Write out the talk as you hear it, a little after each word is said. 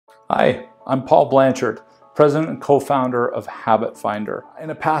Hi, I'm Paul Blanchard, president and co-founder of Habit Finder. In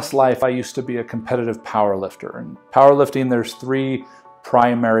a past life, I used to be a competitive powerlifter. In powerlifting, there's three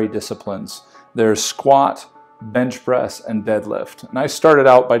primary disciplines. There's squat, bench press, and deadlift. And I started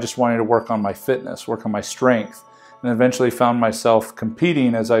out by just wanting to work on my fitness, work on my strength, and eventually found myself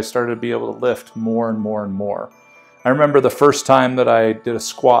competing as I started to be able to lift more and more and more. I remember the first time that I did a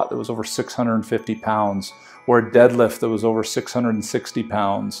squat that was over 650 pounds, or a deadlift that was over 660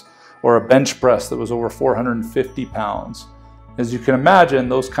 pounds, or a bench press that was over 450 pounds. As you can imagine,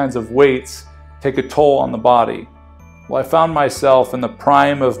 those kinds of weights take a toll on the body. Well, I found myself in the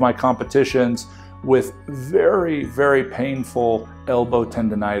prime of my competitions with very, very painful elbow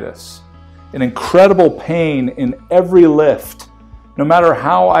tendonitis. An incredible pain in every lift. No matter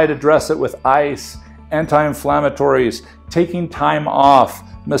how I'd address it with ice, anti-inflammatories, taking time off,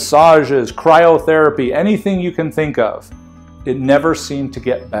 massages, cryotherapy, anything you can think of, it never seemed to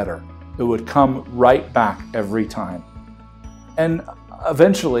get better. It would come right back every time. And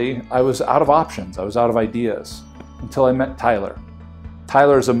eventually, I was out of options. I was out of ideas until I met Tyler.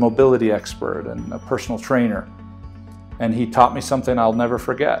 Tyler is a mobility expert and a personal trainer, and he taught me something I'll never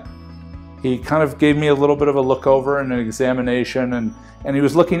forget. He kind of gave me a little bit of a look over and an examination, and he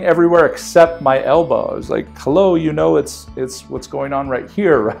was looking everywhere except my elbow. I was like, hello, you know it's what's going on right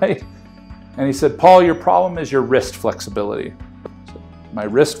here, right? And he said, Paul, your problem is your wrist flexibility. I said, my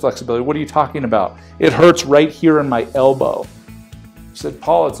wrist flexibility? What are you talking about? It hurts right here in my elbow. He said,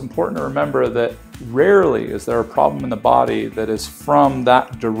 Paul, it's important to remember that rarely is there a problem in the body that is from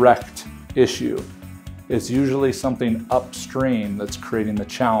that direct issue. It's usually something upstream that's creating the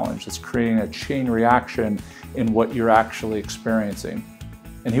challenge, that's creating a chain reaction in what you're actually experiencing.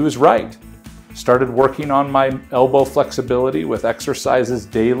 And he was right. Started working on my elbow flexibility with exercises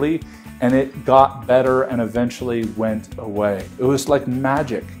daily, and it got better and eventually went away. It was like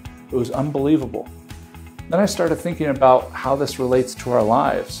magic. It was unbelievable. Then I started thinking about how this relates to our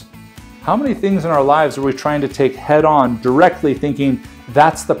lives. How many things in our lives are we trying to take head on, directly thinking,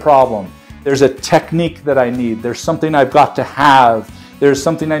 that's the problem? There's a technique that I need. There's something I've got to have. There's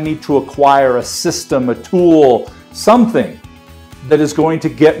something I need to acquire, a system, a tool, something that is going to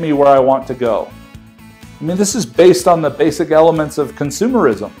get me where I want to go. I mean, this is based on the basic elements of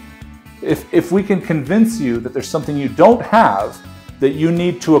consumerism. If we can convince you that there's something you don't have that you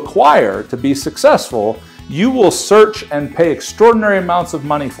need to acquire to be successful, you will search and pay extraordinary amounts of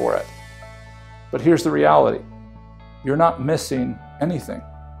money for it. But here's the reality. You're not missing anything.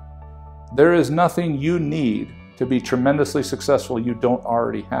 There is nothing you need to be tremendously successful you don't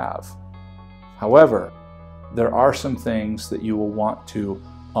already have. However, there are some things that you will want to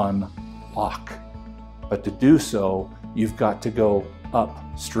unlock. But to do so, you've got to go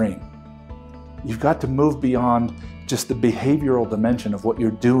upstream. You've got to move beyond just the behavioral dimension of what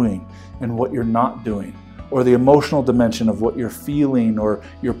you're doing and what you're not doing, or the emotional dimension of what you're feeling or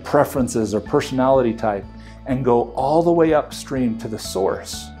your preferences or personality type, and go all the way upstream to the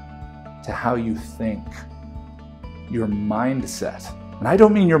source, to how you think, your mindset. And I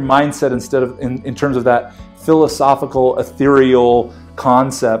don't mean your mindset in terms of that philosophical, ethereal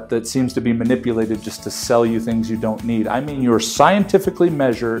concept that seems to be manipulated just to sell you things you don't need. I mean your scientifically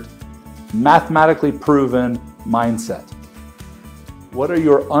measured, mathematically proven mindset. What are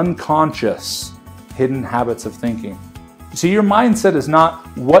your unconscious hidden habits of thinking? See, your mindset is not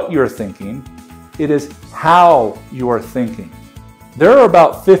what you're thinking, it is how you are thinking. There are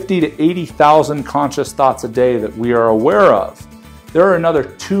about 50 to 80,000 conscious thoughts a day that we are aware of. There are another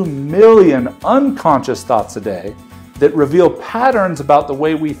 2 million unconscious thoughts a day that reveal patterns about the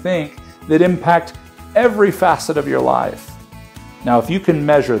way we think that impact every facet of your life. Now, if you can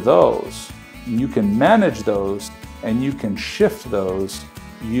measure those, and you can manage those, and you can shift those,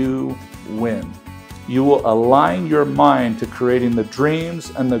 you win. You will align your mind to creating the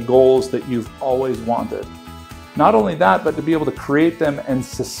dreams and the goals that you've always wanted. Not only that, but to be able to create them and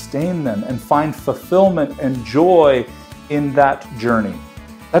sustain them and find fulfillment and joy in that journey.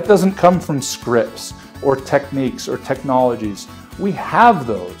 That doesn't come from scripts or techniques or technologies. We have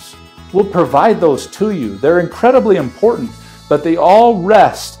those. We'll provide those to you. They're incredibly important, but they all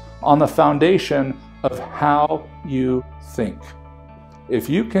rest on the foundation of how you think. If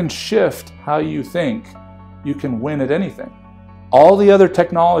you can shift how you think, you can win at anything. All the other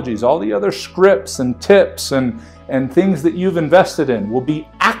technologies, all the other scripts and tips and things that you've invested in will be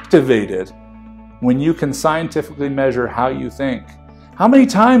activated when you can scientifically measure how you think. How many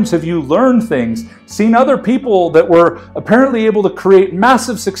times have you learned things, seen other people that were apparently able to create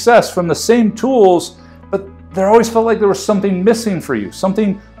massive success from the same tools, but there always felt like there was something missing for you,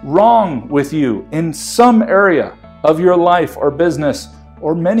 something wrong with you in some area of your life or business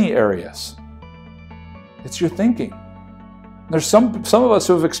or many areas. It's your thinking. There's some of us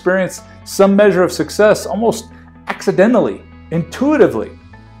who have experienced some measure of success almost accidentally, intuitively.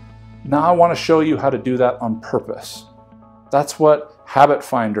 Now I want to show you how to do that on purpose. That's what Habit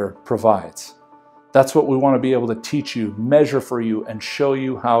Finder provides. That's what we want to be able to teach you, measure for you, and show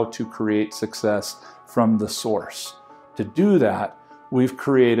you how to create success from the source. To do that, we've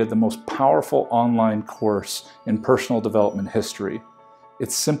created the most powerful online course in personal development history.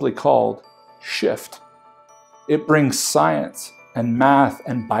 It's simply called Shift. It brings science and math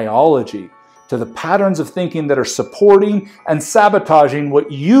and biology to the patterns of thinking that are supporting and sabotaging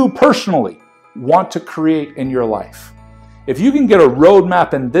what you personally want to create in your life. If you can get a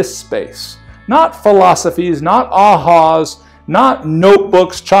roadmap in this space, not philosophies, not ahas, not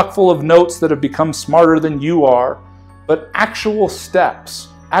notebooks chock full of notes that have become smarter than you are, but actual steps,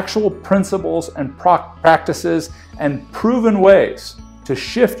 actual principles and practices and proven ways to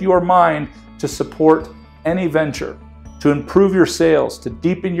shift your mind to support any venture, to improve your sales, to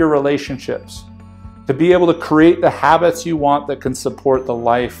deepen your relationships, to be able to create the habits you want that can support the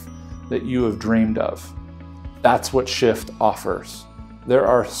life that you have dreamed of. That's what Shift offers. There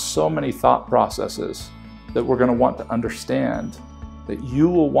are so many thought processes that we're going to want to understand that you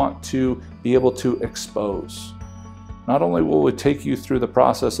will want to be able to expose. Not only will we take you through the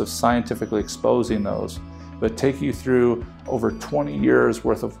process of scientifically exposing those, but take you through over 20 years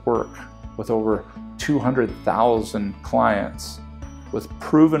worth of work with over 200,000 clients with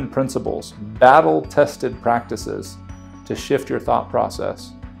proven principles, battle-tested practices to shift your thought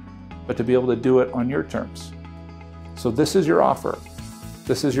process, but to be able to do it on your terms. So this is your offer.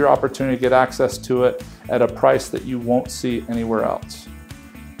 This is your opportunity to get access to it at a price that you won't see anywhere else.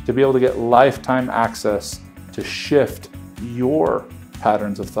 To be able to get lifetime access to shift your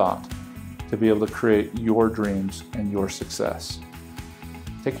patterns of thought, to be able to create your dreams and your success.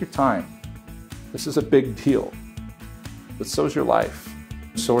 Take your time. This is a big deal, but so is your life.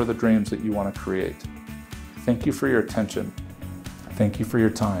 So are the dreams that you want to create. Thank you for your attention. Thank you for your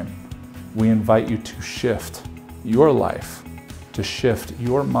time. We invite you to shift your life, to shift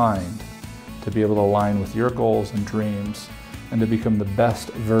your mind, to be able to align with your goals and dreams, and to become the best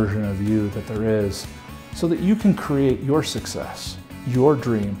version of you that there is, so that you can create your success, your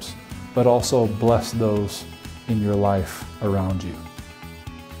dreams, but also bless those in your life around you.